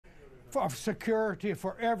of security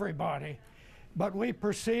for everybody, but we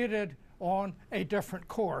proceeded on a different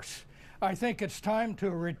course. I think it's time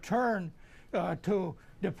to return to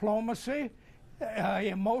diplomacy.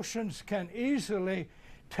 Emotions can easily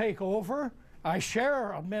take over. I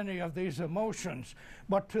share many of these emotions,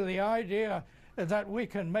 but to the idea that we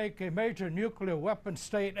can make a major nuclear weapon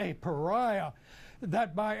state a pariah,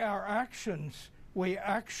 that by our actions we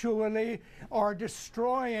actually are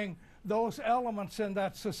destroying those elements in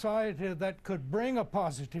that society that could bring a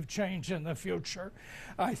positive change in the future,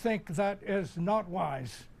 I think that is not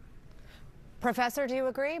wise. Professor, do you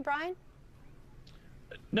agree, Brian?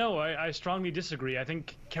 No, I strongly disagree. I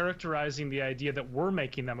think characterizing the idea that we're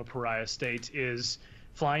making them a pariah state is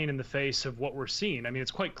flying in the face of what we're seeing. I mean,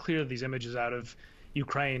 it's quite clear these images out of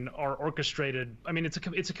Ukraine are orchestrated. I mean, it's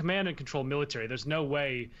a command and control military. There's no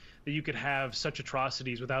way that you could have such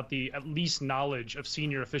atrocities without the at least knowledge of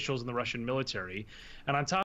senior officials in the Russian military. And on top